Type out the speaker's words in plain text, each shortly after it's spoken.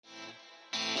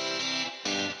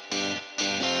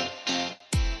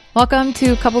Welcome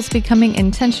to Couples Becoming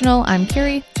Intentional. I'm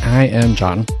Carrie. I am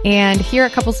John. And here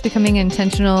at Couples Becoming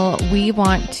Intentional, we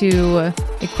want to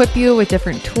equip you with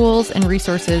different tools and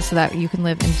resources so that you can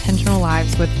live intentional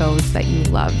lives with those that you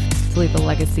love to leave a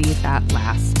legacy that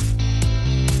lasts.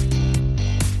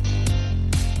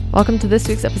 Welcome to this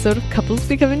week's episode of Couples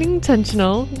Becoming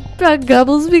Intentional.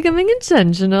 Couples Becoming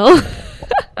Intentional.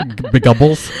 Big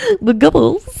gubbles. The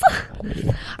gubbles.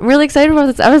 I'm really excited about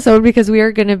this episode because we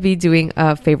are going to be doing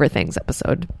a favorite things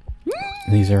episode.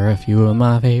 These are a few of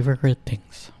my favorite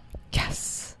things.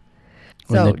 Yes.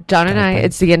 So John and I,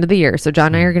 it's the end of the year. So John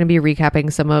and I are going to be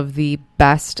recapping some of the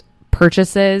best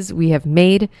purchases we have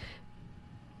made,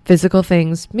 physical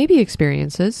things, maybe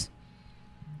experiences.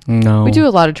 No. We do a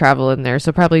lot of travel in there.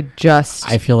 So probably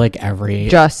I feel like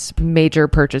just major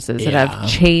purchases that have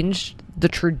changed the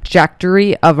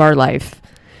trajectory of our life.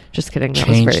 Just kidding.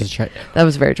 That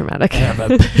was very dramatic. Have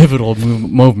a pivotal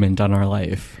movement on our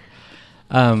life.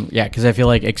 Yeah, because I feel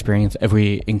like if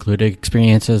we included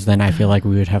experiences, then I feel like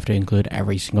we would have to include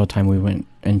every single time we went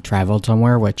and traveled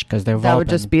somewhere, that would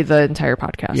just be the entire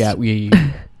podcast. Yeah, we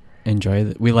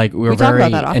enjoy we're very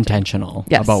intentional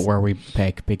about where we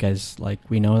pick, because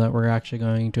we know that we're actually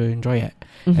going to enjoy it.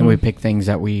 Mm-hmm. And we pick things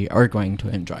that we are going to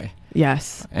enjoy.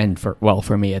 Yes. And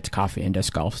for me, it's coffee and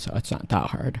disc golf, so it's not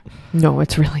that hard. No,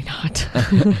 it's really not.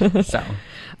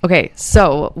 Okay,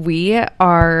 so we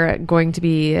are going to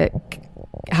be,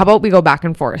 how about we go back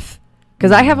and forth?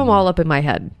 Because I have them all up in my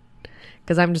head.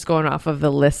 Because I'm just going off of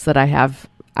the lists that I have.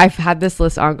 I've had this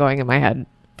list ongoing in my head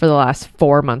for the last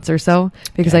 4 months or so,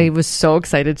 because I was so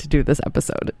excited to do this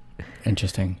episode.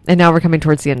 Interesting. And now we're coming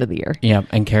towards the end of the year. Yeah,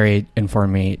 and Carrie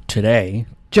informed me today.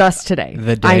 Just today.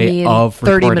 The day of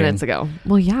 30 recording, minutes ago.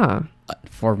 Well, yeah.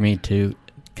 For me to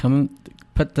come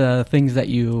put the things that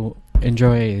you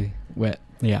enjoy with.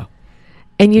 Yeah.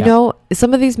 And you know,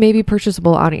 some of these may be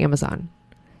purchasable on Amazon.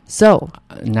 So,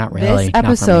 not really.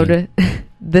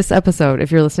 This episode,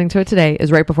 if you're listening to it today, is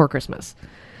right before Christmas.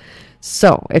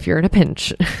 So, if you're in a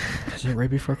pinch. Is it right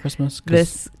before Christmas?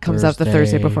 This comes out the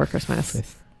Thursday before Christmas.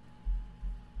 5th.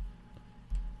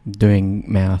 Doing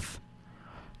math.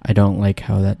 I don't like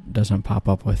how that doesn't pop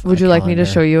up with. Would you like me to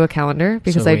show you a calendar?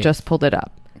 Because I just pulled it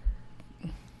up.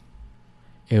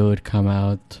 It would come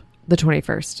out the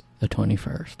 21st. The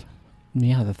 21st.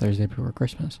 Yeah, the Thursday before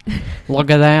Christmas.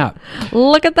 Look at that.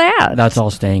 Look at that. That's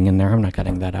all staying in there. I'm not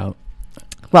cutting that out.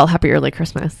 Well, happy early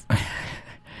Christmas.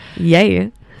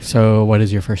 Yay. So what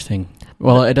is your first thing?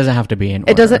 Well, it doesn't have to be in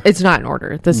order. It's not in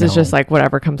order. This is just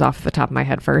whatever comes off the top of my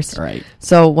head first. Right.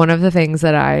 So one of the things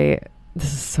that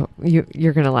this is so,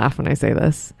 you're going to laugh when I say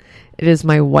this. It is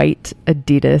my white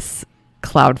Adidas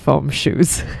Cloud Foam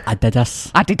shoes.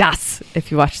 Adidas. If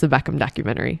you watch the Beckham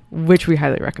documentary, which we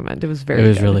highly recommend. It was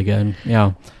really good.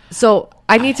 Yeah. So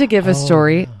I need to give a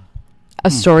story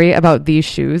about these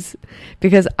shoes,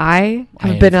 because I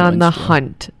have been on the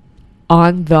hunt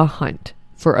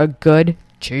for a good,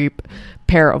 cheap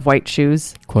pair of white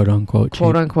shoes. Quote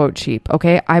unquote cheap.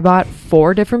 Okay. I bought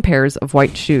 4 different pairs of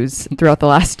white shoes throughout the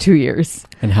last 2 years.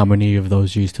 And how many of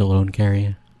those do you still own,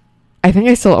 Carrie? I think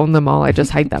I still own them all. I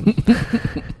just hide them.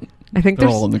 I think they're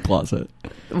all in the closet.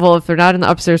 Well, if they're not in the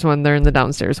upstairs one, they're in the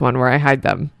downstairs one where I hide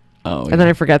them. Oh, and then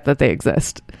I forget that they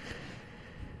exist.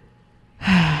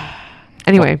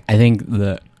 Anyway. Well, I think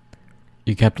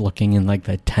you kept looking in the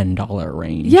 $10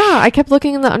 range. Yeah, I kept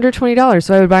looking in the under $20.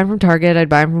 So I would buy them from Target. I'd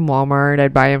buy them from Walmart.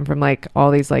 I'd buy them from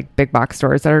all these big box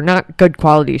stores that are not good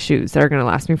quality shoes that are going to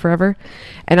last me forever.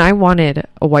 And I wanted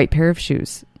a white pair of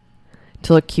shoes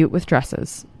to look cute with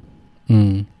dresses.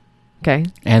 Mm. Okay.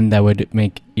 And that would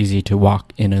make easy to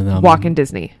walk in them. Walk in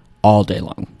Disney. All day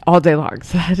long.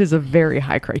 So that is a very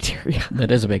high criteria. That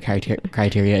is a big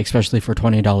criteria, especially for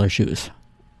 $20 shoes.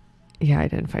 Yeah, I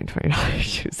didn't find $20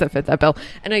 shoes that fit that bill.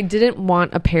 And I didn't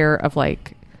want a pair of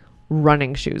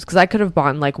running shoes, because I could have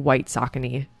bought white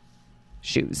Saucony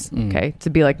shoes, okay, to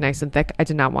be nice and thick. I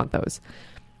did not want those.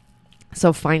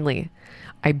 So finally,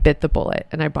 I bit the bullet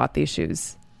and I bought these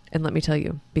shoes. And let me tell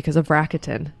you, because of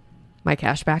Rakuten, my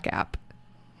cashback app.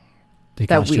 They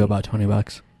cost you about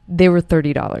 $20. They were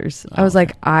 $30. I was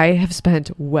like, I have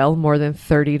spent well more than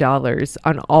 $30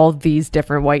 on all these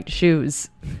different white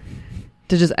shoes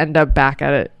to just end up back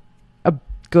at a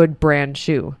good brand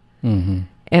shoe. Mm-hmm.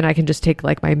 And I can just take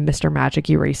my Mr. Magic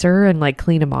eraser and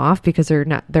clean them off, because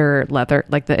they're leather,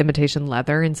 the imitation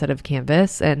leather instead of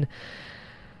canvas. And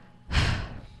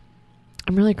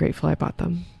I'm really grateful I bought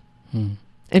them.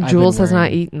 And Jules has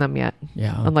not eaten them yet.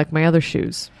 Yeah. Unlike my other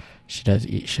shoes. She does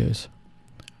eat shoes.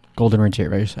 Golden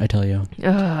retrievers, I tell you.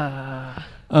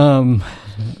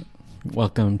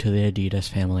 Welcome to the Adidas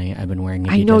family. I've been wearing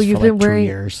Adidas I know you've for like been wearing 2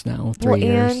 years now. 3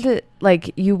 years. And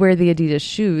like you wear the Adidas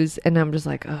shoes, and I'm just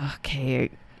like, oh,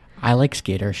 okay. I like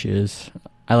skater shoes.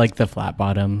 I like the flat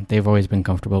bottom. They've always been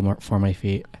comfortable for my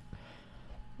feet.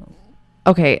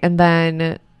 Okay, and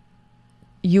then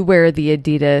you wear the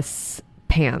Adidas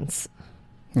pants.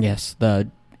 Yes, the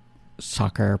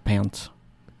soccer pants.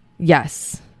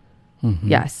 Yes. Mm-hmm.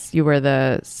 Yes, you wear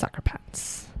the soccer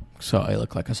pants. So I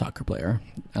look like a soccer player,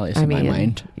 at least in my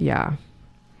mind. Yeah.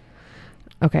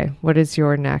 Okay, what is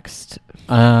your next?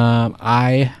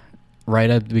 I, right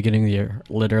at the beginning of the year,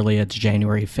 literally it's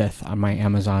January 5th on my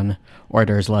Amazon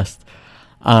orders list.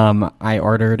 I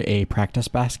ordered a practice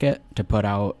basket to put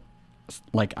out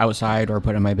like outside or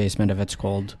put in my basement if it's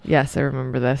cold. Yes, I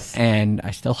remember this. And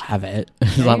I still have it.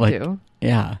 It's Yeah, not you like, do.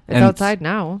 yeah. It's outside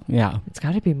now. Yeah. It's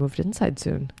got to be moved inside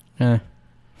soon.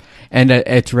 And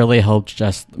it's really helped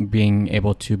just being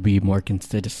able to be more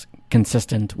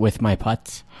consistent with my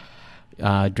putts,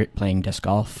 playing disc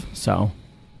golf. So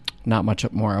not much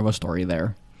more of a story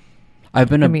there.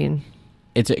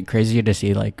 It's crazy to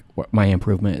see like my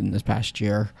improvement in this past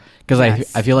year. Because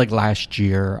Yes. I feel like last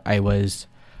year I was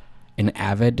an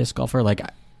avid disc golfer. Like,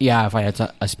 yeah, if I had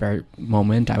a spare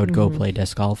moment, I would go play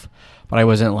disc golf. But I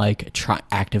wasn't like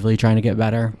actively trying to get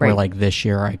better. Right. Where like this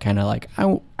year I kind of like,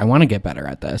 I want to get better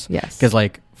at this. Yes. Because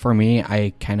like for me,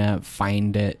 I kind of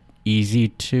find it easy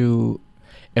to,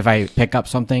 if I pick up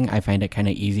something, I find it kind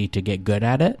of easy to get good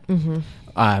at it. Mm-hmm.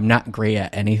 I'm not great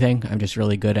at anything. I'm just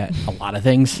really good at a lot of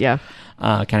things. Yeah.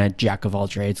 Kind of jack of all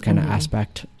trades kind of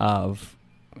aspect of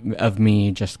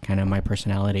me, just kind of my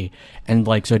personality. And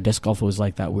like, so disc golf was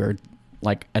like that weird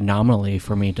like anomaly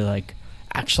for me to like,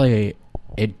 actually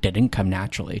it didn't come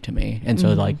naturally to me. And so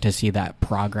like to see that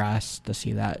progress, to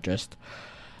see that just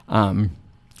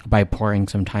by pouring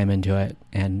some time into it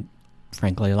and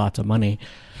frankly lots of money,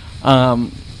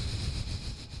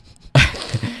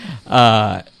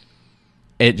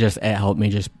 it helped me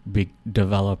just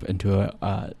develop into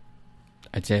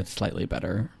I'd say a slightly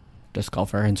better disc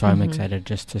golfer. And so I'm excited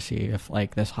just to see if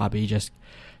like this hobby just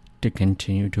to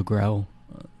continue to grow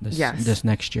this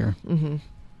next year. Mm-hmm.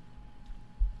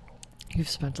 You've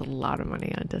spent a lot of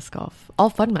money on disc golf. All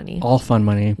fun money. All fun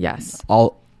money. Yes.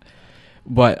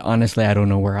 But honestly, I don't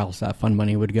know where else that fun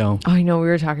money would go. I know we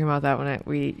were talking about that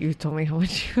when you told me how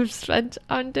much you've spent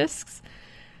on discs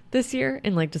this year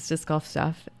and like just disc golf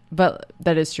stuff. But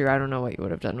that is true. I don't know what you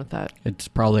would have done with that. It's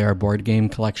probably our board game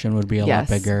collection would be a lot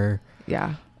bigger.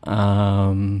 Yeah. What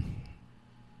are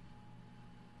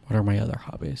my other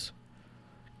hobbies?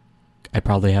 I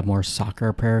probably have more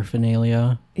soccer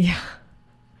paraphernalia. Yeah.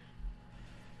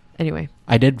 Anyway.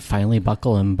 I did finally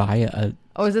buckle and buy a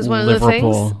is this one Liverpool. of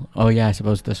those things? Oh yeah, I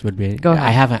suppose this would be. Go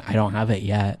ahead. I don't have it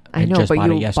yet. I know, just but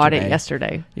bought you bought it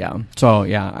yesterday. Yeah. So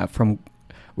yeah,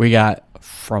 we got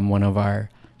from one of our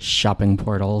shopping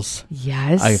portals.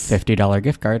 Yes. A $50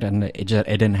 gift card, and it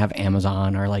didn't have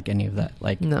Amazon or like any of that.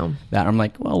 Like no. That I'm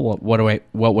like, well,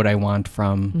 what would I want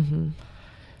from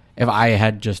if I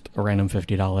had just a random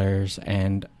 $50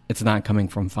 and it's not coming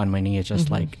from Fun Money, it's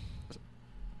just like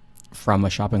from a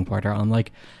shopping portal. I'm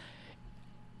like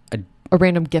a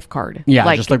random gift card. Yeah,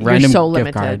 like, just like random so gift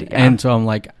limited. card. Yeah. And so I'm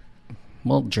like,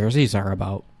 well, jerseys are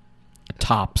about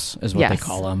tops is what they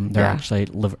call them. They're actually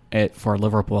for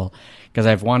Liverpool, because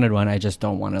I've wanted one. I just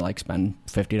don't want to like spend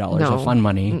 $50 of Fun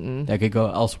Money that could go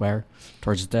elsewhere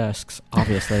towards discs,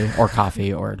 obviously, or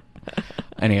coffee or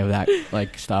any of that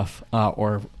like stuff,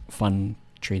 or fun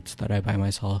treats that I buy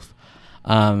myself.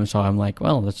 So I'm like,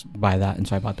 well, let's buy that. And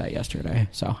so I bought that yesterday.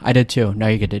 So I did too. Now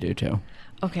you get to do too.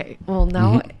 Okay. Well,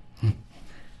 now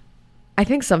I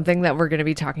think something that we're going to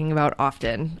be talking about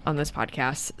often on this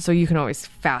podcast, so you can always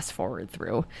fast forward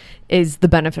through, is the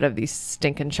benefit of these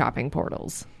stinking shopping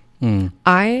portals.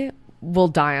 I will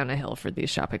die on a hill for these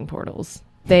shopping portals.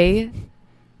 They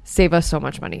save us so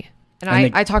much money. And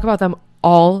I talk about them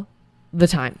all the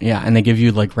time. Yeah. And they give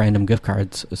you like random gift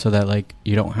cards so that like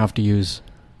you don't have to use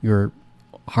your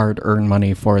hard-earned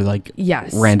money for like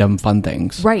random fun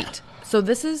things. Right. So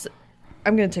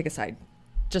I'm going to take a side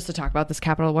just to talk about this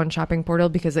Capital One shopping portal,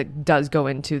 because it does go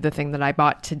into the thing that I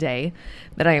bought today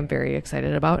that I am very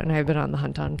excited about and I've been on the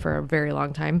hunt on for a very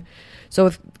long time. So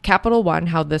with Capital One,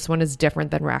 how this one is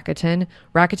different than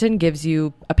Rakuten gives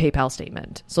you a PayPal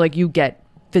statement. So like you get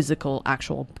physical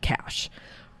actual cash.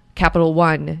 Capital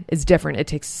One is different. It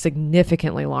takes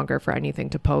significantly longer for anything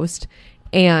to post,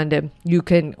 and you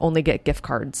can only get gift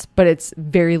cards, but it's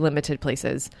very limited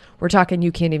places. We're talking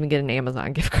you can't even get an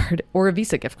Amazon gift card or a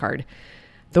Visa gift card.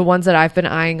 The ones that I've been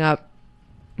eyeing up,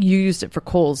 you used it for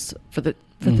Kohl's for the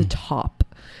top.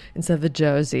 instead of a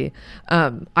Josie.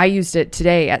 I used it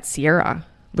today at Sierra,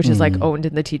 which is like owned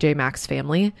in the TJ Maxx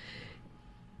family.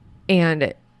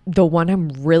 And the one I'm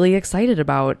really excited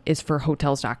about is for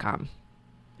Hotels.com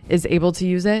is able to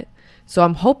use it. So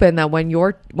I'm hoping that when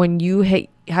you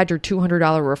had your $200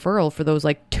 referral for those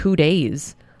like 2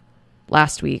 days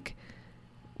last week,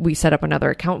 we set up another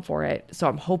account for it. So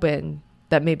I'm hoping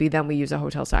that maybe then we use a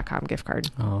Hotels.com gift card.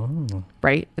 Oh.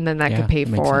 Right? And then that could pay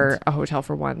for a hotel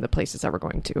for one of the places that we're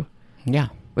going to. Yeah.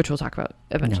 Which we'll talk about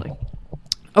eventually.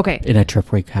 Okay. In a trip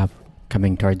recap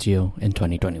coming towards you in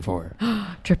 2024.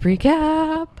 Trip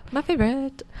recap. My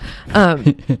favorite.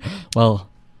 Well,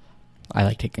 I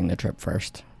like taking the trip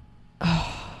first.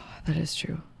 Oh, that is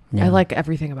true. Yeah. I like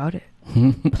everything about it.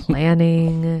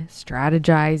 Planning,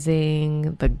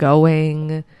 strategizing, the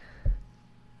going,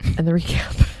 and the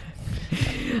recap.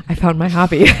 I found my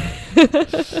hobby.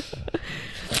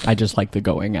 I just like the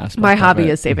going aspect. My hobby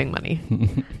is saving money.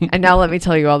 And now let me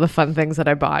tell you all the fun things that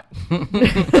I bought.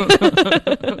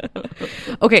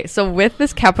 Okay, so with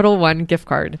this Capital One gift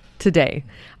card today,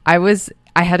 I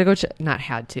had to go,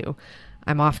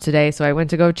 I'm off today, so I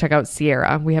went to go check out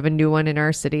Sierra. We have a new one in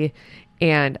our city,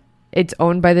 and it's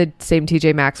owned by the same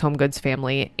TJ Maxx Home Goods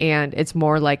family, and it's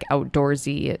more like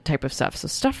outdoorsy type of stuff. So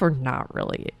stuff we're not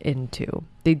really into.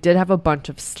 They did have a bunch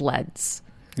of sleds.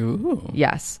 Ooh.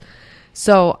 Yes.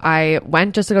 So I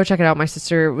went just to go check it out. My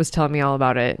sister was telling me all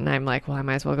about it, and I'm like, well, I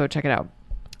might as well go check it out.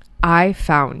 I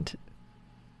found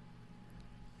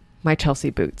my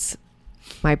Chelsea boots,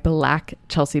 my black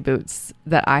Chelsea boots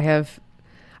that I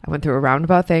went through a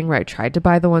roundabout thing where I tried to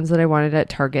buy the ones that I wanted at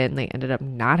Target, and they ended up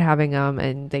not having them,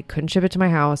 and they couldn't ship it to my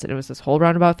house, and it was this whole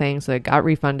roundabout thing, so I got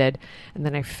refunded, and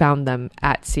then I found them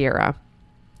at Sierra,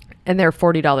 and they're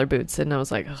 $40 boots, and I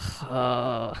was like,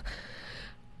 ugh.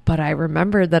 But I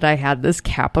remembered that I had this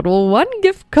Capital One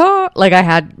gift card. Like, I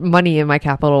had money in my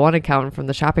Capital One account from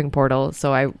the shopping portal,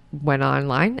 so I went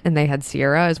online, and they had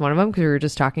Sierra as one of them because we were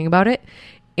just talking about it,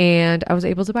 and I was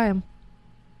able to buy them.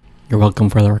 You're welcome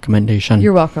for the recommendation.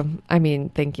 You're welcome. I mean,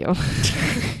 thank you.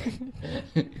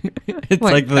 It's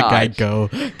like the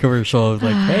Geico commercial of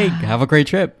like, hey, have a great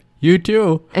trip. You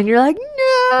too. And you're like,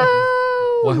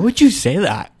 no. Why would you say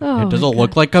that? Oh, Does it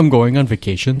look like I'm going on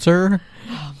vacation, sir?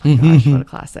 Oh my gosh, what a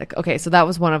classic. Okay, so that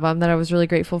was one of them that I was really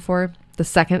grateful for. The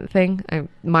second thing,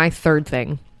 my third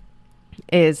thing,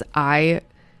 is I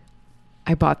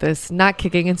bought this, not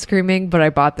kicking and screaming, but I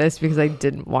bought this because I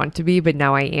didn't want to be, but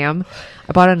now I am.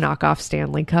 I bought a knockoff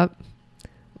Stanley cup,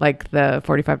 like the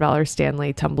 $45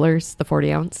 Stanley tumblers, the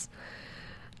 40 ounce.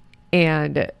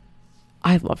 And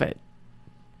I love it.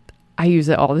 I use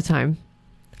it all the time.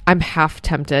 I'm half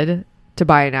tempted to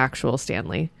buy an actual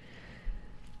Stanley,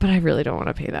 but I really don't want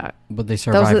to pay that. But they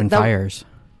survive in fires.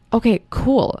 Okay,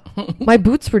 cool. My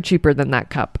boots were cheaper than that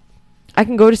cup. I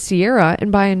can go to Sierra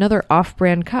and buy another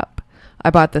off-brand cup. I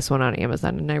bought this one on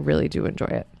Amazon, and I really do enjoy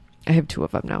it. I have 2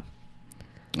 of them now.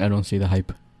 I don't see the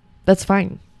hype. That's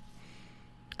fine.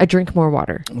 I drink more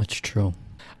water. That's true.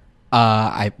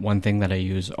 One thing that I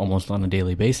use almost on a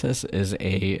daily basis is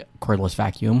a cordless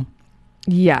vacuum.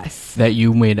 Yes. That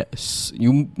you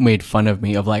made fun of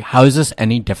me of like, how is this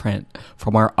any different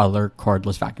from our other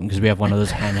cordless vacuum? Because we have one of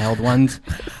those handheld ones.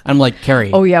 I'm like,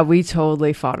 Carrie. Oh yeah, we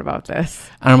totally fought about this.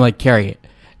 And I'm like, Carrie,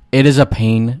 it is a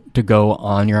pain to go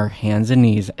on your hands and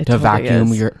knees to totally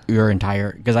vacuum is. your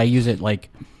entire, because I use it like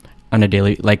on a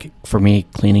daily, like for me,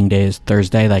 cleaning day is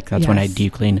Thursday. Like that's when I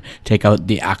deep clean, take out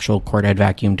the actual corded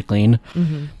vacuum to clean.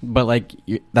 Mm-hmm. But like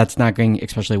that's not going,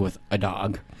 especially with a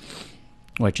dog,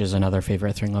 which is another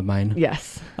favorite thing of mine.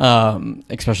 Yes.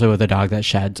 Especially with a dog that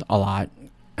sheds a lot.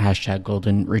 #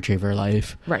 golden retriever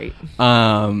life. Right.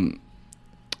 And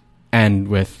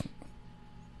with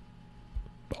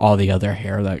all the other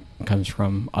hair that comes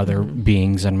from other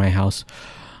beings in my house.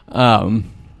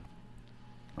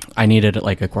 I needed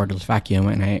like a cordless vacuum,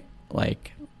 and I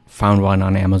like found one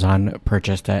on Amazon,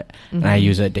 purchased it, and I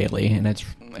use it daily, and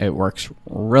it works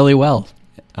really well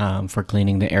for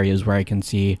cleaning the areas where I can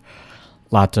see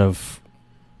lots of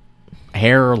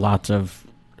hair, lots of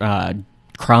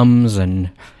crumbs,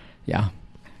 and yeah,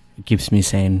 it keeps me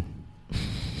sane.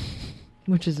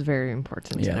 Which is very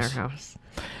important in our house.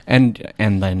 And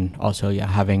then also, yeah,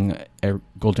 having a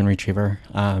golden retriever.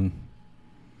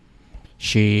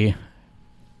 She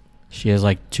has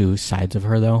like 2 sides of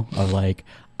her though, of like,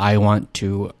 I want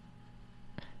to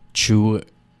chew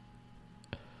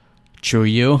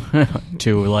you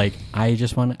to like, I'm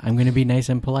going to be nice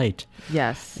and polite.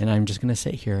 Yes. And I'm just going to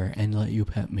sit here and let you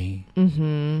pet me.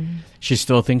 Mm-hmm. She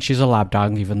still thinks she's a lap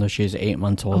dog, even though she's 8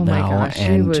 months old now. Gosh,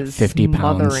 and she was 50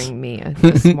 pounds. Mothering me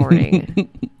this morning.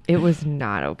 It was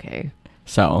not okay.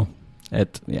 So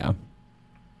Yeah.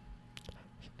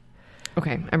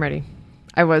 Okay, I'm ready.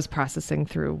 I was processing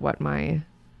through what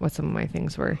some of my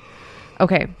things were.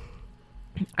 Okay.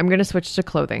 I'm going to switch to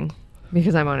clothing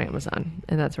because I'm on Amazon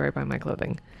and that's where I buy my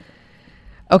clothing.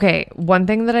 Okay, one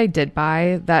thing that I did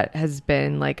buy that has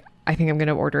been like, I think I'm going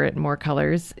to order it in more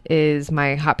colors, is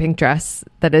my hot pink dress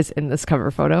that is in this cover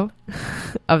photo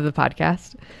of the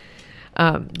podcast.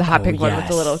 The hot pink one with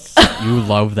the little... You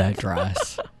love that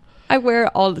dress. I wear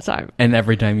it all the time. And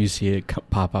every time you see it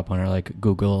pop up on our like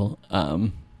Google,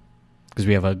 because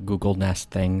we have a Google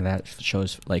Nest thing that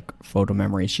shows like photo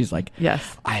memories, she's like,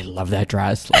 yes, I love that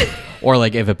dress. Like, or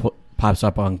like if it pops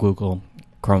up on Google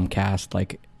Chromecast,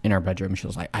 like in our bedroom, she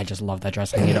was like, I just love that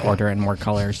dress. I need to order it in more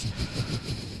colors.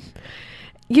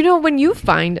 You know, when you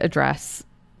find a dress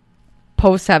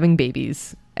post having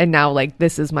babies and now like,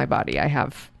 this is my body I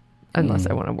have, unless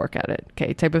I want to work at it,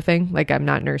 okay, type of thing. Like, I'm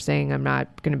not nursing. I'm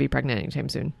not going to be pregnant anytime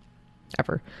soon,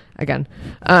 ever again.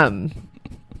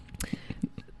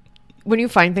 When you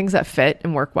find things that fit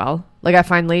and work well, like I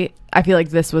feel like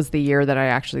this was the year that I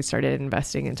actually started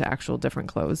investing into actual different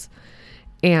clothes.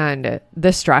 And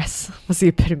this dress was the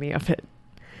epitome of it.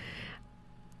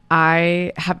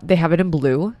 They have it in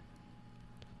blue,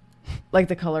 like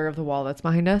the color of the wall that's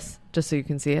behind us, just so you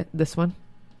can see it. This one.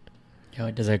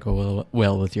 Yeah, does that go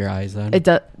well with your eyes then? It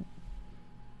does.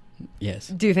 Yes.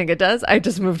 Do you think it does? I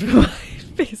just moved my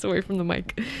face away from the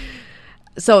mic.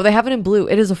 So they have it in blue.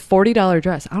 It is a $40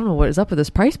 dress. I don't know what is up with this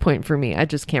price point for me. I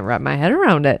just can't wrap my head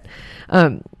around it.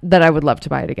 That I would love to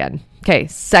buy it again. Okay.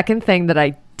 Second thing that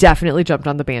I definitely jumped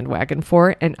on the bandwagon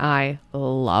for, and I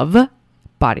love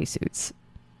bodysuits.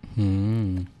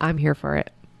 I'm here for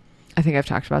it. I think I've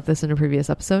talked about this in a previous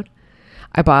episode.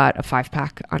 I bought a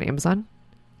 5-pack on Amazon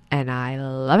and I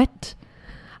love it.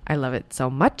 I love it so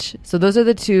much. So those are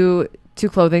the two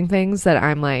clothing things that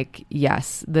I'm like,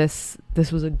 yes, this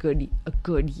was a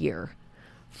good year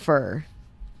for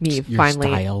me. Your finally.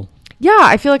 Style. Yeah,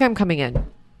 I feel like I'm coming in.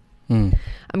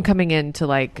 I'm coming in to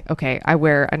like, okay, I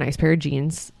wear a nice pair of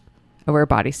jeans, I wear a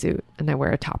bodysuit, and I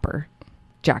wear a topper,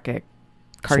 jacket,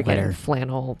 cardigan, sweater,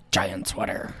 flannel, giant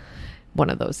sweater, one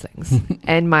of those things.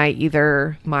 And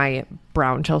either my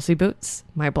brown Chelsea boots,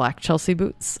 my black Chelsea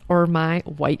boots, or my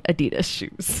white Adidas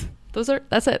shoes.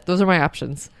 That's it. Those are my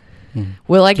options.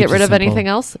 Will I get rid of anything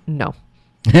else? No.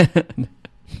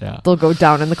 Yeah. They'll go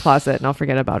down in the closet and I'll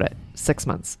forget about it. 6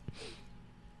 months.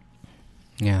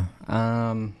 Yeah.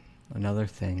 Another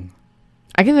thing.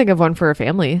 I can think of one for a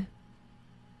family.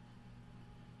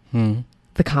 The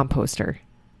composter.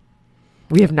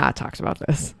 We have not talked about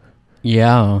this.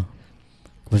 Yeah.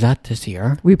 Was that this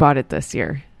year? We bought it this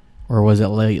year. Or was it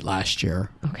late last year?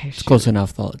 Okay. It's close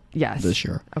enough though. Yes. This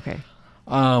year. Okay.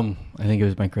 I think it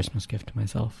was my Christmas gift to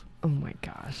myself. Oh my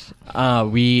gosh.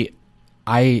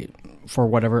 For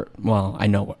whatever, well, I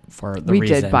know for the we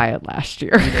reason. We did buy it last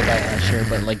year. We did buy it last year,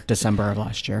 but like December of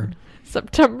last year.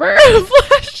 September of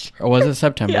last year. Or was it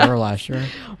September Yeah. or last year?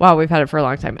 Wow, we've had it for a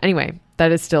long time. Anyway,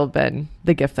 that has still been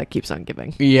the gift that keeps on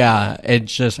giving. Yeah,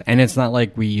 it's not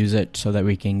like we use it so that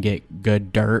we can get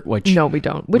good dirt, which... No, we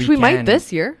don't. Which we might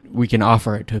this year. We can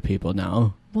offer it to people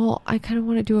now. Well, I kind of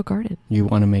want to do a garden. You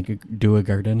want to do a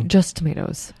garden? Just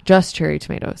tomatoes. Just cherry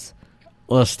tomatoes.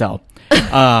 Well, still. You're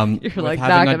like,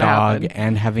 having a dog happen.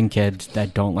 and having kids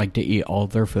that don't like to eat all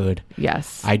of their food.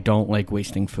 Yes. I don't like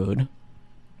wasting food.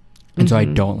 And so I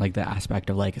don't like the aspect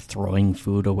of like throwing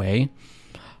food away.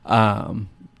 It's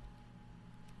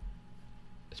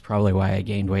probably why I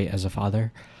gained weight as a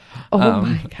father. Oh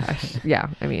my gosh. Yeah,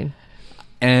 I mean.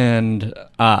 And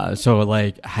so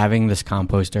like having this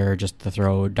composter just to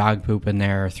throw dog poop in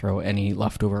there, throw any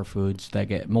leftover foods that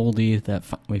get moldy that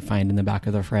we find in the back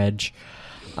of the fridge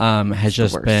has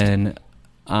just been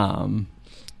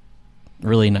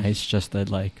really nice, just to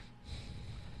like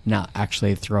not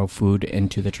actually throw food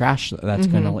into the trash that's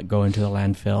going to like go into the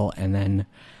landfill. And then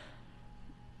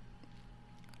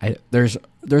there's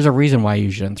a reason why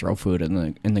you shouldn't throw food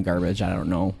in the garbage. I don't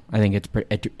know. I think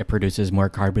it produces more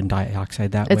carbon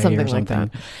dioxide that way or something like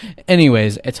that.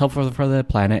 Anyways, it's helpful for the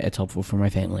planet. It's helpful for my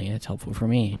family. It's helpful for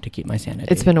me to keep my sanity.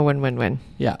 It's been a win-win-win.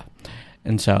 Yeah.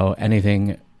 And so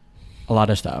a lot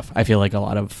of stuff. I feel like a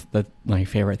lot of my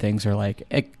favorite things are like,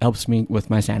 it helps me with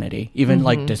my sanity. Even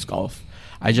like disc golf.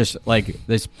 I just like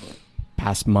this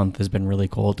past month has been really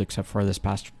cold except for this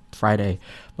past Friday.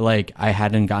 But like I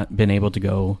hadn't been able to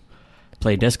go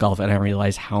play disc golf, and I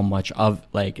realized how much of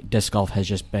like disc golf has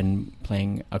just been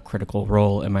playing a critical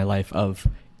role in my life.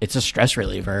 It's a stress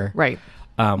reliever. Right.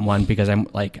 One, because I'm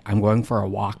going for a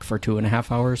walk for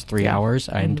 2.5 hours, 3 hours,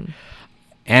 and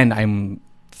I'm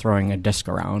throwing a disc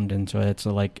around, and so it's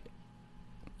like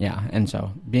yeah, and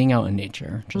so being out in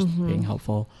nature, just Mm-hmm. being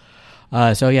helpful.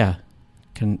 So yeah,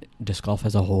 can disc golf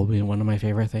as a whole be one of my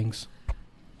favorite things?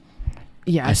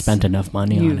 Yes. I spent enough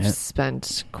money on You've it.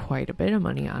 spent quite a bit of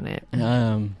money on it.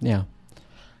 Yeah.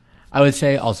 I would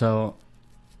say also,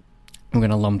 I'm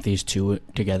gonna lump these two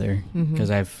together Mhm. because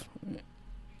I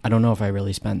don't know if I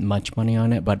really spent much money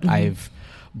on it, but Mhm. I've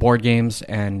board games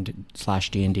and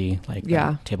 /D&D, like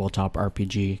Yeah. the tabletop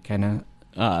RPG kind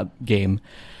of game,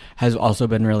 has also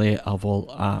been really helpful.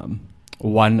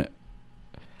 One,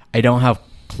 I don't have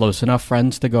close enough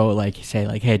friends to go like say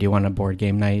like, hey, do you want a board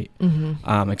game night?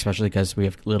 Mm-hmm. Especially because we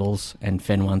have littles and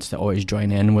Finn wants to always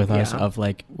join in with us Yeah. of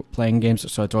like playing games.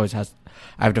 So it's always I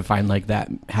have to find like that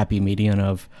happy median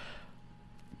of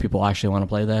people actually want to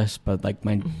play this, but like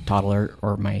my toddler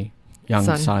or my young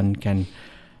son can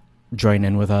join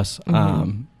in with us.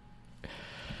 Mhm.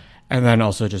 And then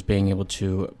also just being able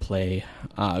to play,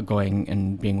 going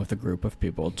and being with a group of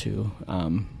people to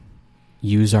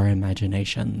use our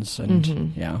imaginations. And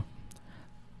Mhm. yeah,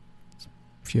 it's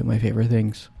a few of my favorite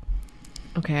things.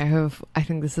 Okay, I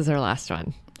think this is our last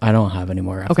one. I don't have any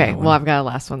more. After Okay, that well, one. I've got a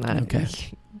last one then. Okay.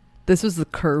 This was the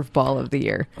curveball of the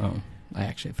year. Oh, I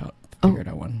actually Oh. figured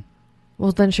out one.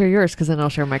 Well, then share yours, because then I'll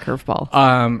share my curveball.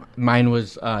 Mine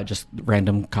was just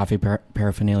random coffee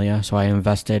paraphernalia. So I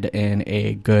invested in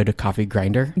a good coffee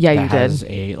grinder. Yeah, that you did. has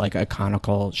a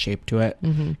conical shape to it.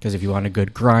 Mhm. Because if you want a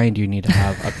good grind, you need to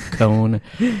have a cone.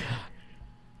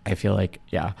 I feel like,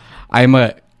 yeah, I'm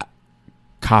a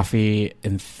coffee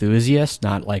enthusiast,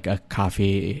 not like a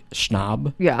coffee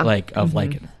schnob. Yeah. Like of Mhm.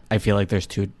 like, I feel like there's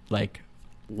two like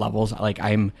levels. Like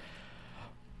I'm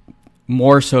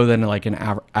more so than like an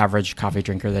average coffee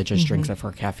drinker that just drinks Mhm. it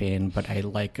for caffeine, but I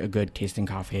like a good tasting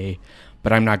coffee,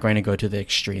 but I'm not going to go to the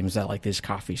extremes that like these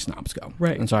coffee snobs go.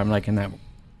 Right. And so I'm like in that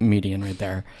median right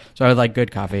there. So I like good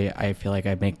coffee. I feel like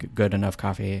I make good enough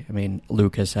coffee. I mean,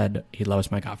 Luke has said he loves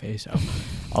my coffee, so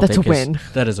I'll That's take a win.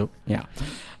 That is yeah.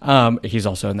 He's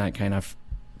also in that kind of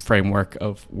framework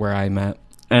of where I'm at.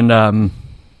 And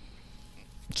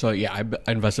so yeah,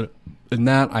 I invested in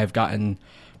that. I've gotten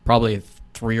probably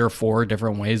 3 or 4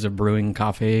 different ways of brewing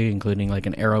coffee, including like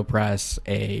an AeroPress,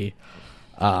 a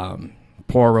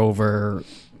pour over,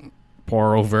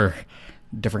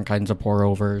 different kinds of pour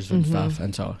overs and Mhm. stuff.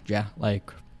 And so yeah,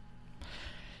 like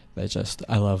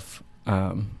I love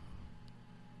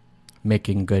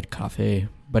making good coffee,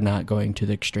 but not going to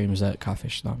the extremes that coffee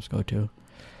snobs go to.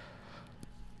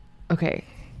 Okay,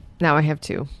 now I have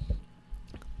two.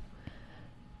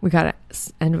 We gotta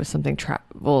end with something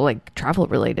travel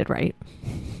related, right?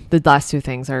 The last two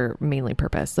things are mainly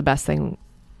purpose. The best thing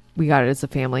we got as a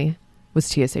family was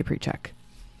TSA PreCheck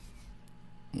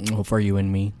Well, for you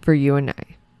and me. for you and I.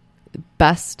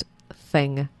 Best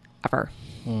thing ever.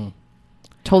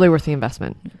 Totally worth the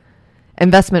investment.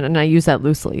 And I use that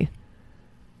loosely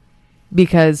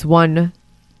because one,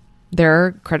 there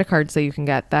are credit cards that you can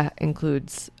get that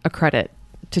includes a credit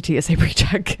to TSA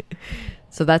PreCheck.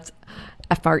 So that's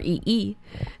FREE.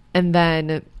 And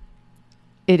then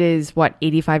it is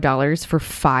 $85 for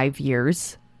 5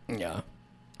 years. Yeah.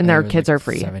 And our kids are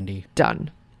free. 70. Done.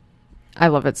 I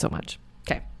love it so much.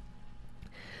 Okay.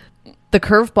 The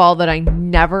curveball that I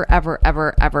never, ever,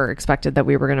 ever, ever expected that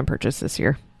we were going to purchase this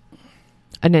year.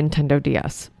 A Nintendo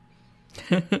DS.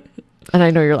 And I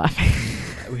know you're laughing.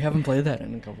 We haven't played that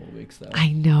in a couple of weeks, though.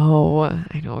 I know.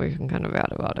 We've been kind of bad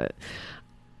about it.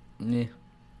 Yeah.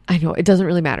 I know. It doesn't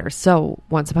really matter. So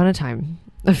once upon a time,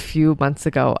 a few months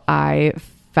ago, I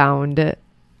found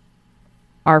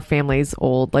our family's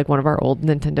one of our old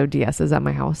Nintendo DSs at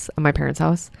my parents'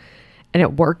 house. And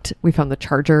it worked. We found the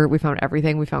charger. We found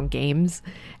everything. We found games.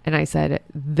 And I said,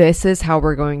 this is how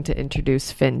we're going to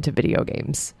introduce Finn to video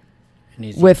games.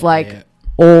 With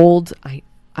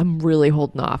I'm really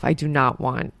holding off. I do not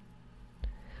want.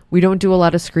 We don't do a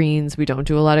lot of screens. We don't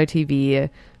do a lot of TV.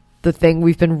 The thing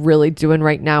we've been really doing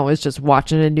right now is just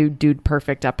watching a new Dude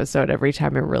Perfect episode every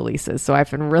time it releases. So I've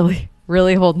been really,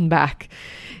 really holding back.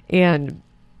 And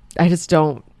I just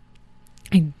don't.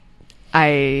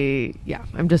 I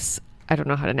don't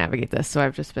know how to navigate this. So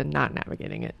I've just been not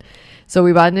navigating it. So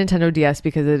we bought a Nintendo DS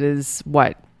because it is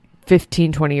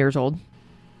 15, 20 years old.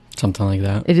 Something like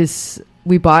that. It is.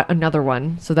 We bought another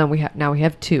one. So then we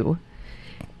have two.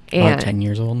 And About 10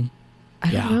 years old.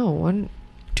 I don't know.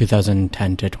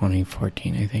 2010 to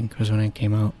 2014, I think, was when it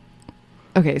came out.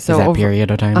 Okay, so is that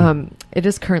period of time? It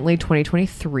is currently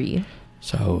 2023.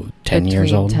 So 10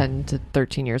 years old. 10 to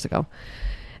 13 years ago.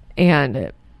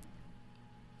 And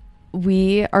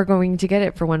we are going to get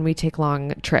it for when we take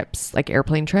long trips, like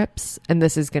airplane trips. And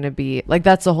this is going to be like,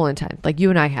 that's the whole intent. Like you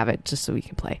and I have it just so we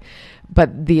can play.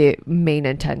 But the main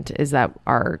intent is that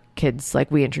our kids, like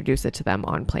we introduce it to them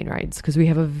on plane rides because we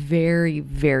have a very,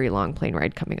 very long plane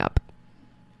ride coming up.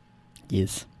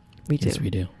 Yes. We do. Yes, we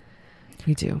do.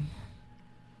 We do.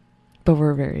 But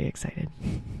we're very excited.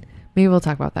 Maybe we'll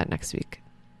talk about that next week.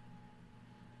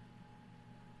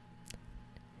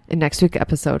 In next week's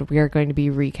episode, we are going to be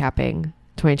recapping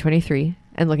 2023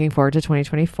 and looking forward to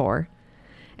 2024.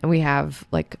 And we have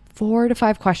like 4 to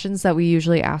 5 questions that we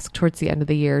usually ask towards the end of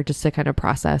the year just to kind of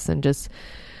process and just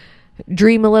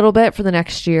dream a little bit for the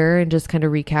next year and just kind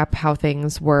of recap how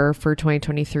things were for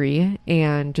 2023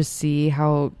 and just see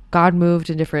how God moved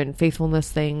in different faithfulness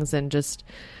things and just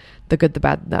the good, the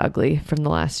bad, and the ugly from the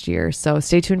last year. So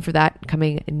stay tuned for that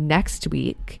coming next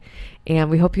week.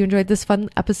 And we hope you enjoyed this fun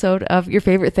episode of Your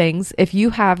Favorite Things. If you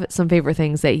have some favorite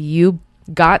things that you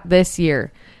got this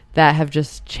year that have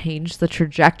just changed the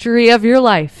trajectory of your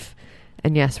life,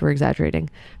 and yes, we're exaggerating,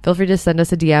 feel free to send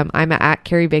us a DM. I'm at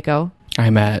Carrie Vaco.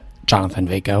 I'm at Jonathan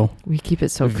Vaco. We keep it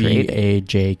so creative.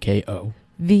 Vajko.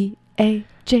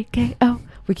 Vajko.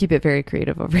 We keep it very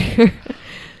creative over here.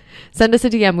 Send us a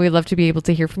DM. We'd love to be able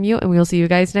to hear from you. And we will see you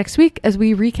guys next week as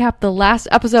we recap the last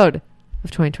episode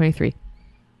of 2023.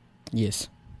 Yes.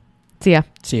 See ya.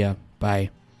 See ya. Bye.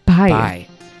 Bye. Bye.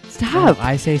 Stop. No,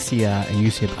 I say see ya and you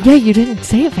say bye. Yeah, you didn't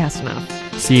say it fast enough.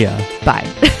 See ya. Bye.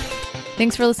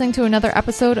 Thanks for listening to another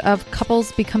episode of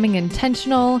Couples Becoming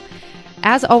Intentional.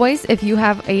 As always, if you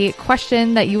have a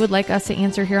question that you would like us to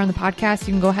answer here on the podcast,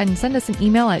 you can go ahead and send us an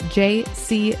email at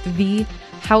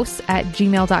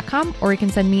jcvhouse@gmail.com, or you can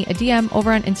send me a DM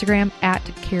over on Instagram at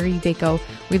Carrie Vaco.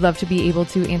 We'd love to be able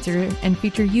to answer and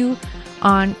feature you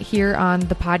on here on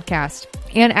the podcast.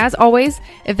 And as always,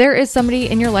 if there is somebody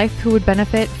in your life who would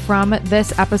benefit from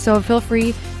this episode, feel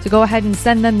free to go ahead and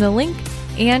send them the link.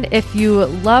 And if you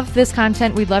love this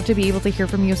content, we'd love to be able to hear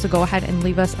from you. So go ahead and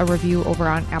leave us a review over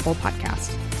on Apple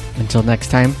Podcast. Until next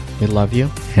time, we love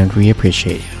you and we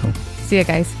appreciate you. See ya,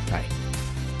 guys. Bye.